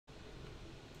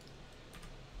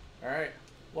Alright,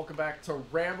 welcome back to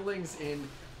Ramblings in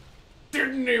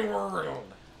Disney World.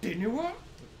 Disney World?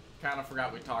 Kind of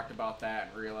forgot we talked about that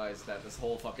and realized that this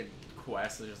whole fucking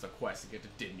quest is just a quest to get to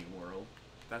Disney World.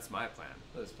 That's my plan.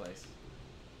 This place.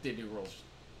 Disney World's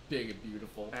big and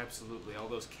beautiful. Absolutely. All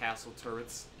those castle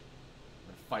turrets.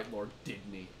 And fight Lord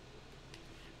Disney.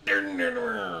 Disney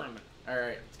World!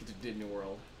 Alright, let's get to Disney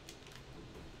World.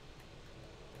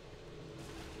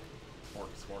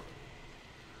 Smork.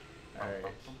 Alright.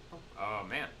 Oh,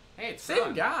 man. Hey, it's Same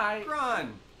Ron. guy!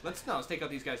 Ron! Let's take out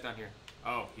these guys down here.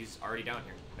 Oh, he's already down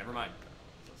here. Never mind.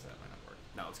 So that might not work.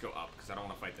 Now let's go up, because I don't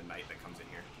want to fight the knight that comes in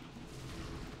here.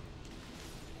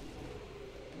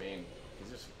 I mean,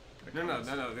 he's just...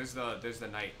 No. There's the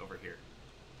knight over here.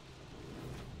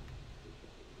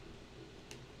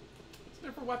 It's a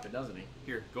different weapon, doesn't he?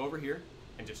 Here, go over here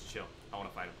and just chill. I want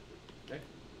to fight him. Okay.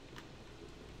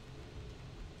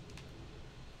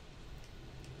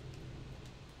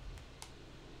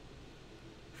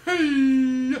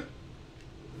 Hey!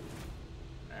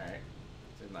 Alright.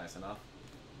 This is nice enough.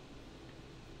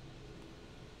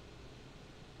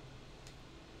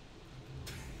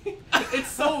 It's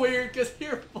so weird because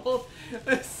you're both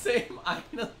the same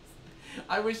items.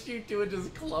 I wish you two had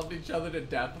just clubbed each other to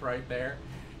death right there.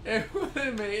 It would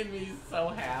have made me so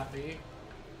happy.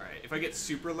 Alright, if I get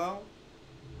super low,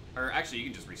 or actually you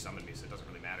can just resummon me so it doesn't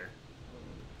really matter.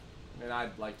 And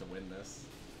I'd like to win this.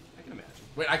 I can imagine.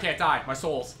 Wait, I can't die. My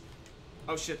souls.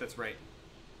 Oh shit, that's right.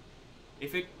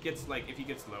 If it gets if he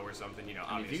gets low or something, you know, I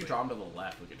mean, obviously. if you draw him to the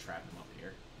left, we could trap him up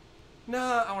here.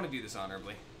 Nah, I want to do this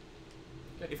honorably.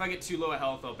 Okay. If I get too low a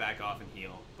health, I'll back off and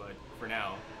heal. But for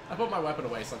now, I put my weapon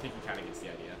away, so I think he kind of gets the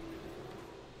idea.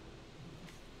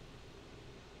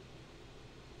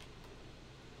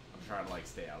 I'm trying to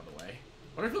stay out of the way.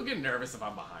 What if he'll get nervous if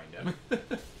I'm behind him?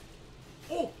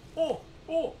 Oh!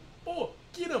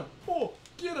 Get him! Oh!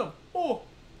 Get him! Oh!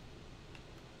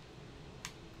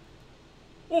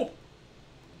 The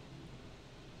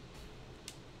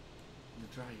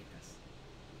dragoness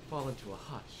fall into a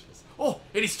hush. Oh!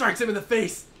 And he strikes him in the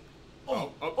face!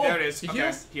 oh, there it is. He Okay,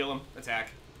 heals? heal him. Attack.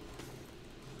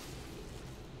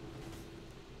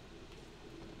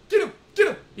 Get him! Get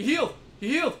him! He healed! He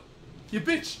healed! You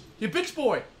bitch! You bitch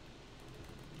boy!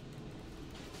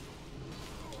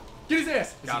 Get his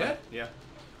ass! Is Got he him. dead? Yeah.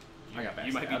 I got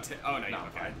You might be. Oh no, you're I'm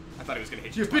okay. fine. I thought he was gonna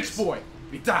hit You you. bitch twice. boy!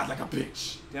 He died like a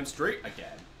bitch! Damn straight.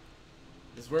 Again.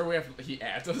 This is where we have he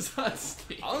adds us on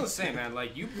stage. I was saying, man,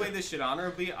 you play this shit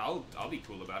honorably, I'll be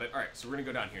cool about it. All right, so we're gonna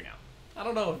go down here now. I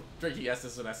don't know if drinking yes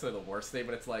is necessarily the worst thing,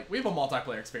 but it's we have a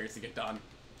multiplayer experience to get done.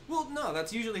 Well, no,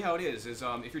 that's usually how it is. Is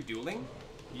if you're dueling,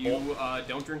 you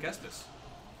don't drink Estus.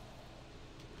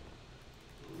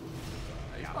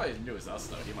 He's probably as new as us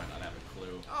though. He might not have a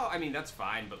clue. Oh, I mean that's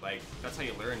fine, but that's how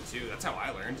you learn too. That's how I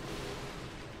learned.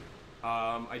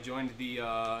 I joined the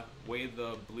Way of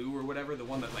the Blue or whatever, the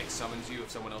one that summons you if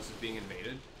someone else is being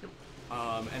invaded. Yep.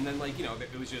 And then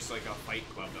it was just a fight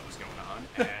club that was going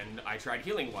on, and I tried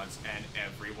healing once, and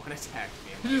everyone attacked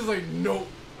me. I'm He's like, nope.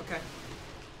 okay.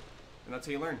 And that's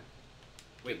how you learn.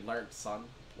 Wait, learned, son.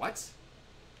 What?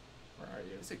 Where are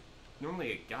you? It's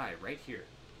normally a guy right here.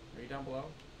 Are you down below?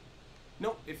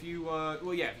 No, if you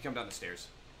well yeah, if you come down the stairs.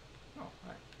 Oh,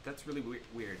 hi. That's really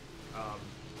weird.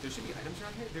 There should be items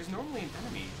around here. There's normally an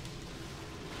enemy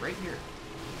right here.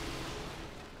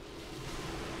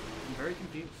 I'm very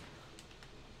confused.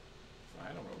 I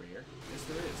don't over here. Yes,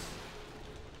 there is.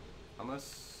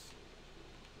 Unless,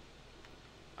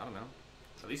 I don't know.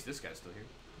 At least this guy's still here.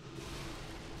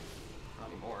 Not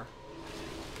anymore.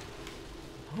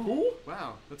 Who?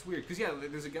 Wow, that's weird. Because, yeah,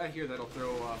 there's a guy here that'll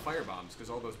throw fire bombs because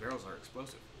all those barrels are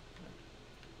explosive.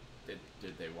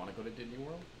 Did they want to go to Disney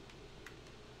World?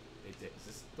 They did. Is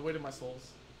this the way to my souls?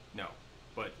 No,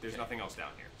 but there's nothing else down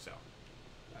here, so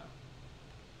Oh.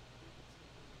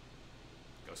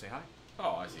 go say hi.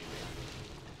 Oh, I see.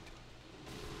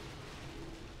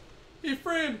 Hey,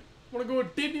 friend! Want to go to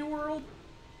Disney World?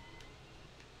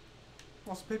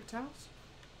 Want some paper towels?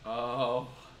 Oh.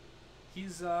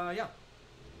 He's, yeah.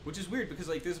 Which is weird because,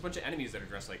 there's a bunch of enemies that are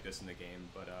dressed like this in the game,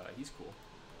 but, he's cool.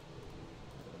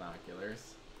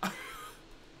 Binoculars. Look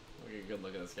at a good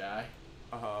look at this guy.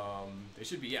 They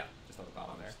should be, yeah, just on the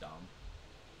bottom there. Just dumb.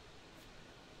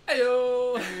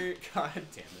 Heyo! Hey, God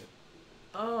damn it.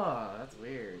 Oh, that's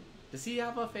weird. Does he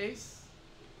have a face?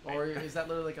 Or is that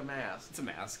literally like a mask? It's a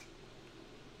mask.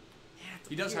 Yeah, it's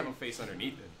He does weird. have a face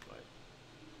underneath it, but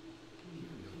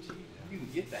you can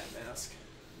get that mask.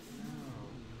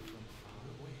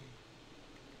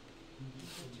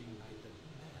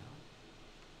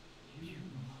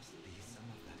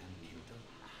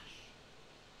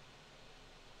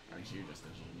 Aren't you just a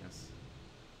genius?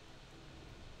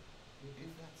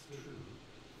 If that's true,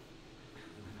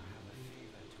 then I have a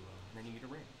favor to ask. And then you need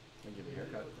a ring. Can I give you a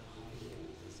haircut? The Hall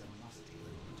is a musty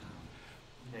little town.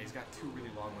 Yeah, he's got two really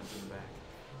long ones in the back.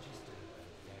 Just a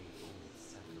very old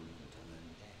settlement on the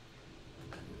deck.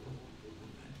 An old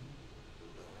woman,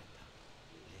 Loretta,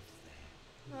 lives there.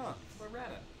 Oh,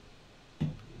 Loretta.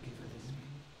 Give her this ring.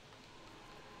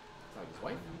 Is that his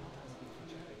wife?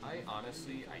 I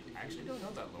honestly, I actually don't know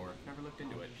that lore. Never looked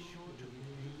into it. Sure to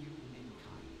repay you in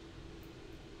kind.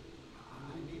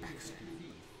 I may be a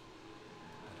thief,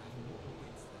 but I know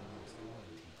it's the most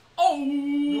loyalty.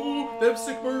 Oh, them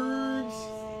sick birds.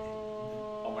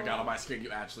 Oh my god, on my screen you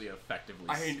actually effectively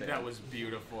I mean, stabbed. that was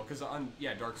beautiful. Because on,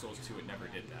 yeah, Dark Souls 2, it never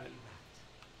did that.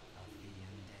 Of the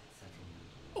undead settlement.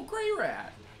 Oh, Grey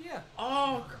Rat. Yeah. Heck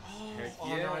Oh,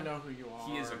 yeah. now I know who you are.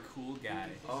 He is a cool guy.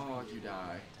 Oh, you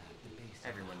die. At the base of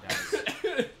Everyone the dies. do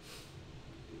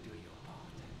your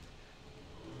part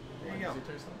and There you go. Does he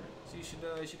taste like So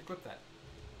you should equip that.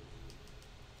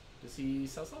 it? Does he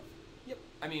sell stuff? Yep.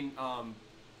 I mean,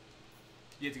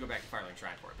 you have to go back to Firelink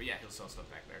Shrine for it, but yeah, he'll sell stuff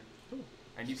back there. Cool.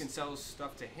 And you can sell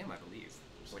stuff to him, I believe.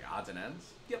 Just like odds and ends?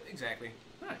 Yep, exactly.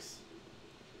 Nice.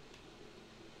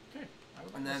 Okay. I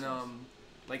would like And then,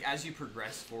 this. like, as you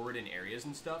progress forward in areas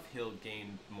and stuff, he'll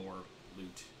gain more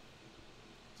loot.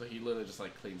 So he literally just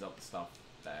like cleans up the stuff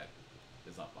that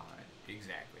is up behind.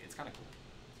 Exactly. It's kind of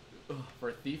cool. Ugh, for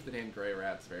a thief, the name Grey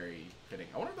Rat's very fitting.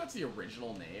 I wonder if that's the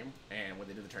original name, and when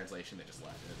they did the translation, they just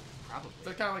left it. Probably. So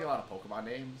it's kind of like a lot of Pokemon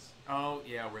names. Oh,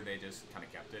 yeah, where they just kind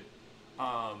of kept it.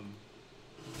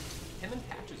 Him and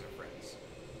Patches are friends.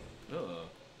 Ugh.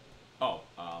 Oh,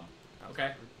 That was okay.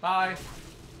 awkward. Bye.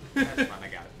 That's fine, I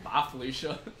got it. Bye,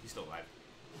 Felicia. He's still alive.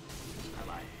 I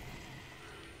lied.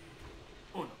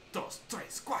 Uno, dos,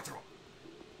 tres, cuatro.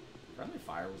 Friendly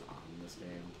Fire was on in this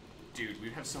game. Dude,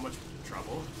 we'd have so much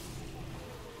trouble.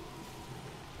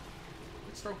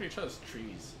 Like stroking each other's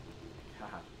trees.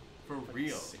 Haha. For Fucking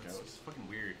real. sickos. It's fucking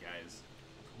weird, guys.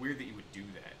 It's weird that you would do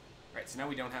that. Right, so now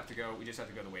we don't have to go, we just have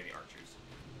to go the way of the archers.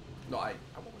 No, I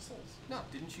want my souls. No,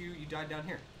 didn't you? You died down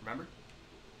here, remember?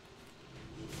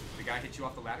 The guy hit you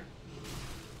off the ladder?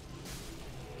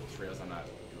 Just realized I'm not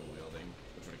dual wielding,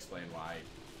 which would explain why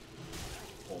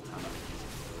the whole time I've been using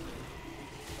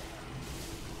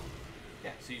it.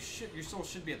 Yeah, so your soul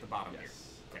should be at the bottom Yes.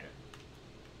 here. Okay.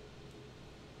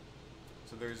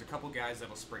 So there's a couple guys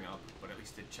that'll spring up, but at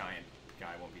least the giant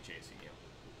guy won't be chasing you.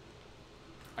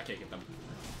 I can't get them.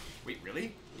 Wait,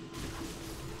 really?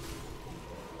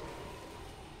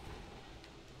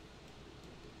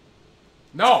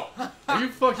 No! Are you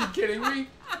fucking kidding me?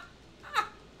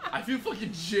 I feel fucking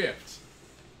gypped.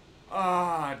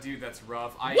 Ah, dude, that's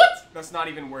rough. What? That's not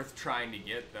even worth trying to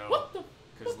get, though. What the?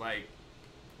 Because, like,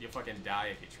 you fucking die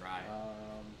if you try.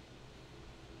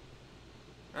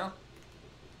 Well,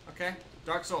 okay.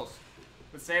 Dark Souls.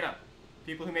 Bethesda.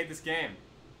 People who made this game.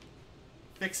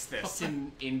 Fix this.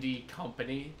 Fucking indie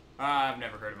company I've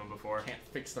never heard of them before. can't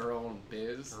fix their own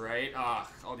biz. Right? Ah,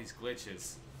 all these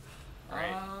glitches.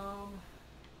 Right.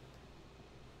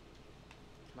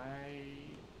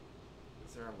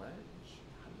 Is there a ledge?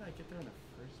 How did I get there in the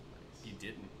first place? You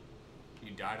didn't.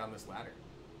 You died on this ladder.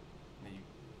 And you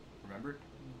remember?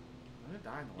 I didn't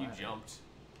die in the You ladder. jumped.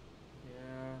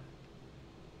 Yeah.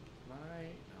 No.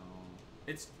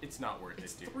 It's not worth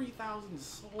It's it, dude. 3,000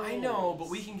 souls. I know, but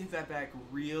we can get that back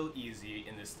real easy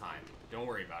in this time. Don't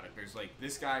worry about it. There's like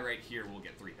this guy right here will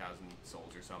get 3,000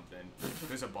 souls or something.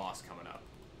 There's a boss coming up.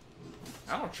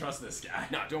 I don't trust this guy.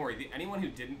 No, don't worry. Anyone who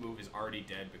didn't move is already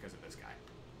dead because of this guy.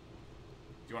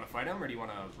 Do you want to fight him or do you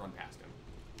want to run past him?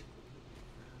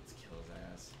 Let's kill his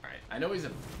ass. All right, I know he's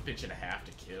a bitch and a half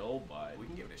to kill, but we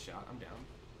can give it a shot. I'm down.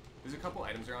 There's a couple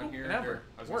items around Oh, here. an ember.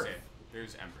 I was gonna Worth. say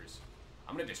there's embers.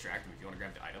 I'm gonna distract him if you want to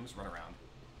grab the items. Run around.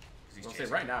 'Cause he's I'll say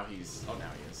chasing right you. now he's. Oh, now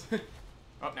he is.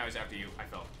 Oh, now he's after you. I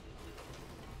fell.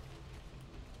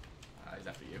 He's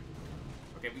after you.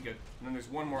 Okay, we good. And then there's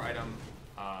one more item.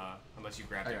 Unless you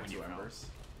grabbed I it got when 2 you fell. embers.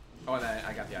 Oh, and then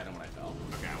I got the item when I fell.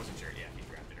 Okay, I wasn't sure. Yeah, if you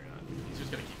grabbed it or not. He's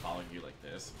just gonna keep following you like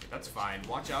this. That's fine.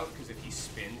 Watch out, because if he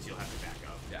spins, you'll have to back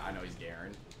up. Yeah, I know he's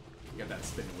Garen. You got that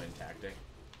spin to win tactic.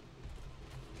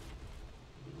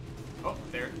 Oh,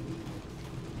 there.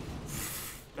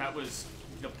 That was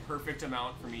the perfect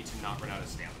amount for me to not run out of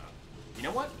stamina. You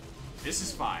know what? This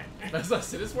is fine. That's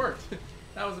us. It has worked.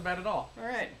 That wasn't bad at all. All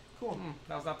right, cool.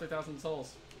 That was not 3,000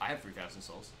 souls. I have 3,000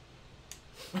 souls.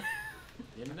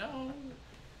 You know.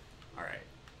 All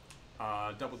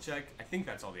right. Double check. I think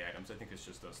that's all the items. I think it's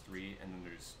just those 3, and then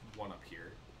there's one up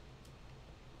here.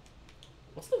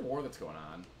 What's the war that's going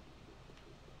on?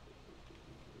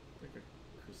 Like a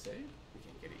crusade? We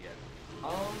can't get it yet.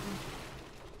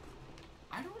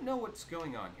 I don't don't know what's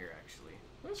going on here, actually.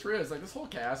 That's real. It's like this whole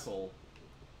castle.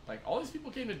 Like, all these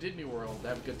people came to Disney World to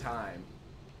have a good time.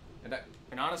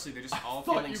 And honestly, they're just all I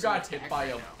thought feeling you so got hit attacked by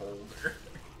right a now. boulder.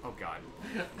 Oh, God.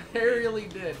 I really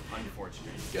did.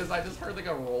 Unfortunate. Because I just heard like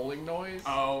a rolling noise.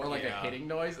 Oh, or like yeah. a hitting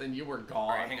noise, and you were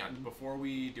gone. Alright, hang on. Before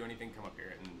we do anything, come up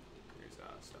here, and there's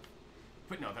stuff.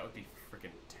 But no, that would be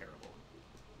freaking terrible.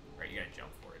 Alright, you gotta jump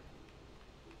for it.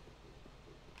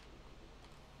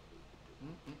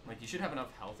 Like, you should have enough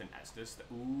health in Estus.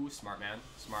 Ooh, smart man.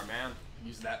 Smart man.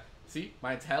 Use that. See?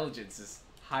 My intelligence is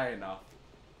high enough.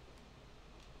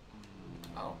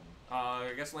 Oh.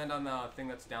 I guess land on the thing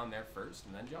that's down there first,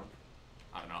 and then jump.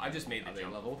 I don't know. I just made the Are they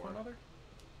jump level with before. one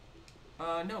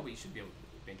another? No, but you should be able to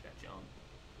make that jump.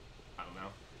 I don't know.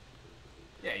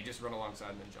 Yeah, you just run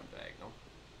alongside and then jump diagonal.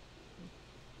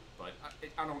 But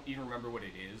I don't even remember what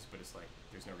it is, but it's like,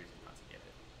 there's no reason not to get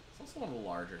it. It's also one of the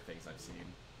larger things I've seen.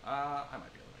 I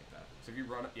might be able to make that. So if you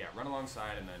run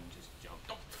alongside and then just jump.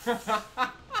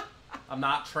 I'm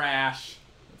not trash.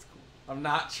 That's cool. I'm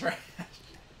not trash.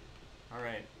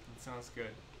 Alright, that sounds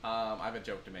good. I have a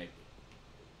joke to make.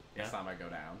 Yeah? Next time I go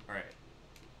down. Alright.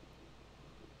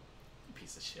 You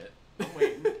piece of shit. I'm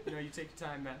waiting. You know, you take your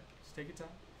time, man. Just take your time.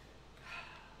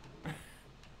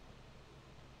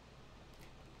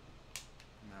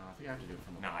 No, I think I have to do it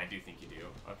from No, above. I do think you do.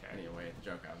 Okay. Anyway, the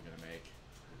joke I was gonna make.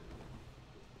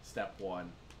 Step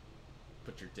 1.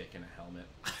 Put your dick in a helmet.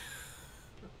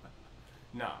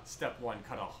 Nah, step 1,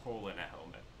 cut a hole in a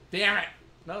helmet. Damn it!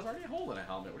 No, there's already a hole in a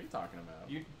helmet. What are you talking about?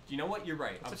 You know what? You're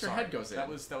right. That's I'm what your sorry. head goes in. That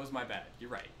was my bad. You're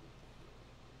right.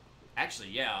 Actually,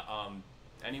 yeah.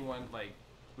 Anyone like,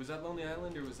 was that Lonely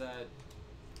Island or was that?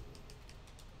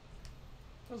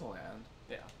 That was a land.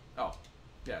 Yeah. Oh,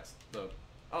 yeah, it's the.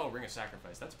 Oh, Ring of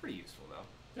Sacrifice. That's pretty useful though.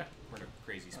 Yeah. We're in a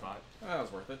crazy spot. That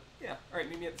was worth it. Yeah. All right.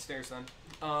 Meet me at the stairs then.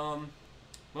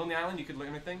 Lonely Island. You could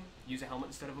learn a thing. Use a helmet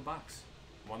instead of a box.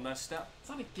 One less step. It's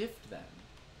not a gift then.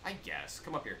 I guess.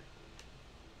 Come up here.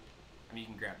 I mean, you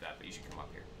can grab that, but you should come up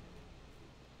here.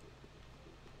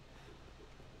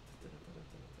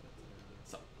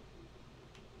 So,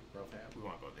 bro, fam. We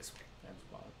want to go this way. Fam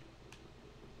squad.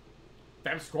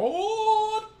 Fam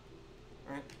squad! All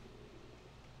right.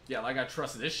 Yeah, like I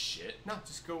trust this shit. No,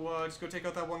 just go take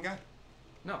out that one guy.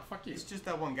 No, fuck you. It's just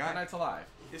that one That guy. knight's alive.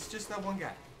 It's just that one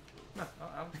guy. No,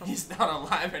 I don't trust. He's not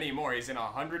alive anymore. He's in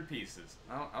 100 pieces.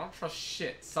 I don't trust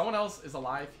shit. Someone else is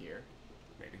alive here.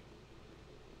 Maybe.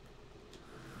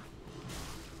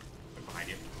 Look behind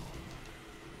you.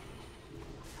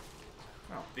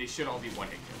 Oh, They should all be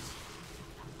one-hit kills.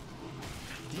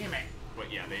 damn it!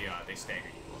 But yeah, they stagger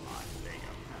you a lot. There you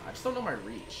go. I just don't know my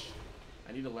reach.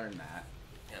 I need to learn that.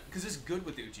 Yeah, because it's good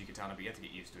with the Uchi Katana, but you have to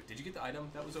get used to it. Did you get the item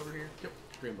that was over here? Yep.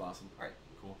 Green blossom. All right,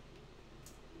 cool.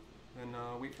 Then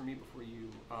wait for me before you.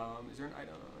 Is there an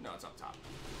item? No, it's up top.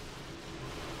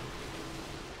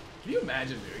 Can you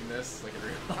imagine doing this like in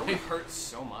real That would life? hurt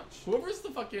so much. Whoever's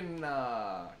the fucking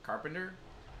carpenter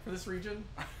for this region,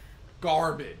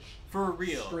 garbage. For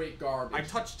real. Straight garbage. I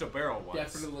touched a barrel once.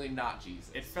 Definitely not Jesus.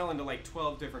 It fell into like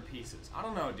 12 different pieces. I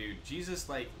don't know, dude. Jesus,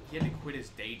 like, he had to quit his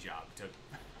day job to.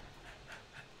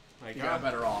 Like, You got a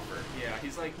better offer. yeah,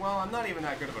 he's like, well, I'm not even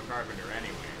that good of a carpenter,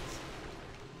 anyways.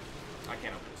 I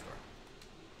can't open this door.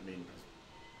 I mean, his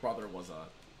brother was a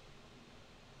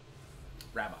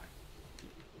rabbi.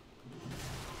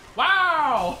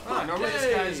 Wow! Ah, normally this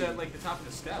Okay. guy's at like the top of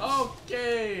the steps.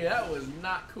 Okay, that was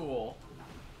not cool.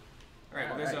 Alright,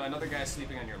 well, there's Alright. another guy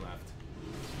sleeping on your left.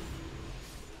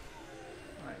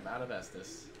 I'm out of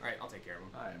Estus. Alright, I'll take care of him.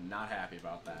 I am not happy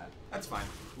about that. That's fine.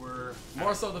 We're.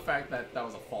 More so the fact that that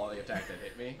was a volley attack that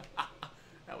hit me.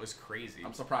 That was crazy.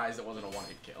 I'm surprised it wasn't a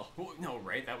one-hit kill. Well, no,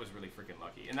 right? That was really freaking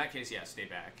lucky. In that case, yeah, stay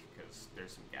back, because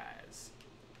there's some guys.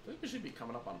 I think we should be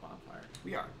coming up on a bonfire.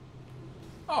 We are.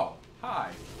 Oh,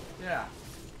 hi. Yeah.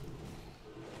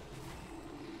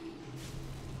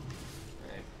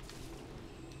 Right.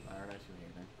 Aren't I doing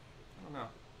anything? I don't know.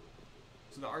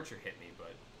 So the archer hit me,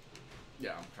 but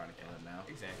Yeah, I'm trying to kill him now.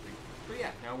 exactly. But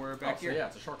yeah, now we're back Oh, here. so yeah,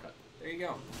 it's a shortcut. There you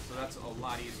go. So that's a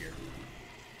lot easier.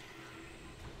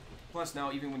 Plus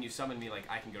now, even when you summon me, like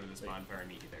I can go to this bonfire and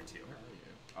meet you there too. Where are you?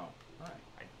 Oh, hi.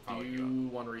 I Do followed you you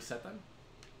want to reset them?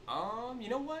 up. You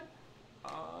know what?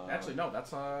 Actually, no,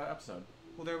 that's episode.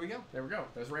 Well, there we go. There we go.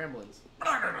 There's ramblings.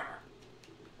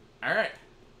 Alright.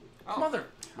 Oh, Mother.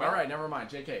 well. Alright, never mind.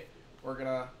 JK. We're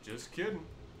gonna Just kidding.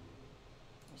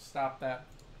 stop that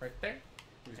right there.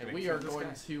 Who's And gonna we kill are this going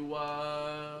guy?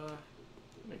 to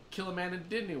kill a man in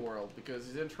Disney World because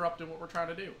he's interrupting what we're trying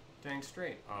to do. Dang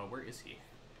straight. Where is he?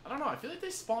 I don't know. I feel like they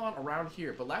spawn around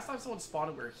here, but last time someone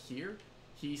spawned, we were here.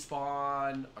 He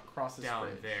spawned across this Down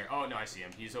bridge. there. Oh, no, I see him.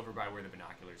 He's over by where the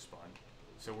binoculars spawn.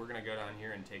 So we're going to go down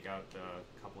here and take out the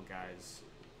couple guys.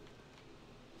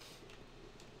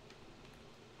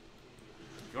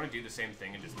 You want to do the same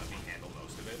thing and just let me handle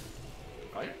most of it?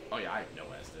 Oh, yeah. Oh, yeah, I have no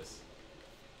Estus.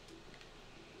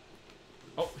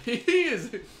 Oh,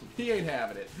 he ain't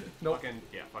having it. Nope.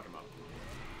 Yeah, fuck him up.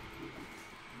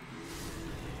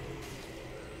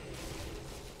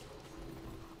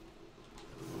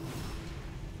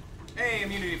 Hey,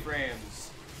 immunity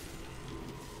frames.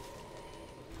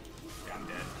 Yeah, I'm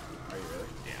dead. Are you really?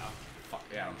 Yeah. Fuck,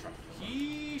 yeah, I'm trying to kill him.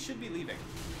 He should be leaving.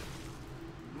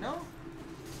 No?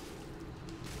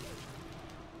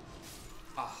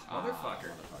 Ah, motherfucker.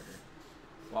 Motherfucker.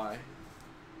 Why?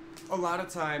 A lot of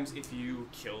times, if you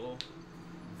kill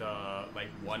the, like,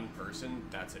 one person,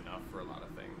 that's enough for a lot of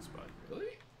things, but...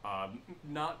 Really?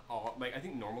 Not all. Like, I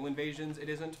think normal invasions it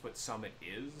isn't, but some it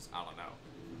is. I don't know.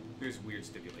 There's weird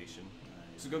stipulation.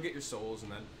 So go get your souls,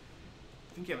 and then...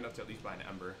 I think you have enough to at least buy an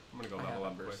ember. I'm gonna go level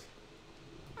up quick.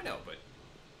 I know, but...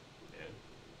 Yeah.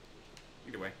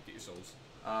 Either way, get your souls.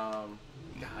 God,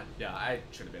 yeah, I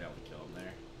should have been able to kill him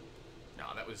there. No,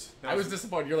 that was I was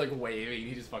disappointed. You're like waving.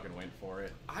 He just fucking went for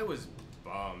it. I was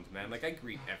bummed, man. Like, I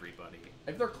greet everybody.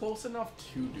 If they're close enough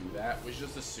to do that, we should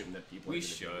just assume that people. We are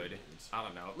should. I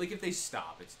don't know. Like, if they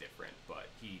stop, it's different. But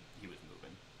he was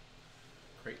moving.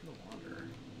 Creighton the Wanderer.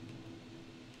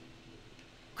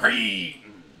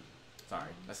 Creighton.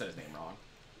 Sorry, I said his name wrong.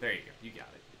 There you go. You got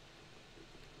it.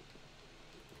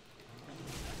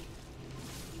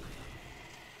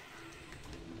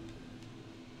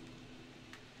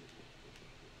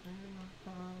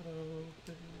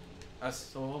 I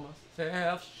saw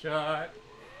myself shut.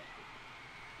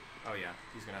 Oh yeah,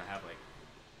 he's gonna have like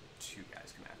 2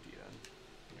 guys come after you then.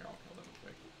 Here, I'll kill them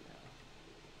quick.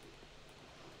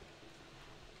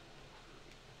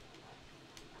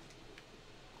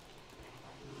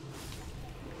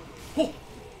 Yeah. Oh!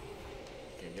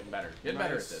 Okay, getting better. Getting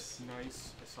better at this.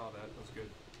 Nice. I saw that. That was good.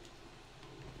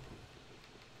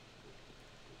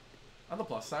 On the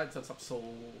plus side, since I'm so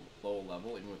low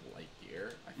level, even with light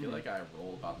gear, I feel like I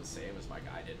roll about the same as my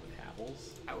guy did with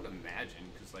Havels. I would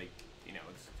imagine, because like, you know,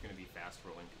 it's gonna be fast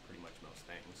rolling pretty much most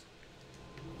things.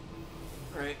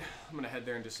 Alright, I'm gonna head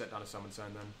there and just set down a summon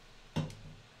sign then.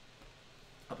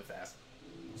 I'll be fast.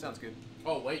 Sounds good.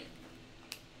 Oh, wait.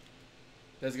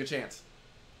 There's a good chance.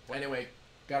 Anyway,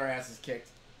 got our asses kicked.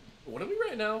 What are we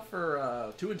right now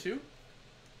for 2 and 2?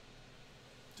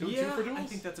 2 and 2 for duels? I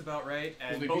think that's about right.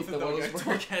 And we both beat of the one those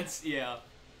guy are against, yeah.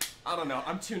 I don't know.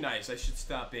 I'm too nice. I should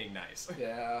stop being nice.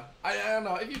 Yeah. I don't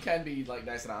know. If you can be like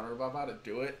nice and honorable about it,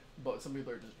 do it. But some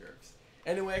people are just jerks.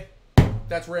 Anyway,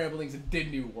 that's Ramblings in Did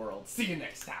New World. See you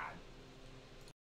next time.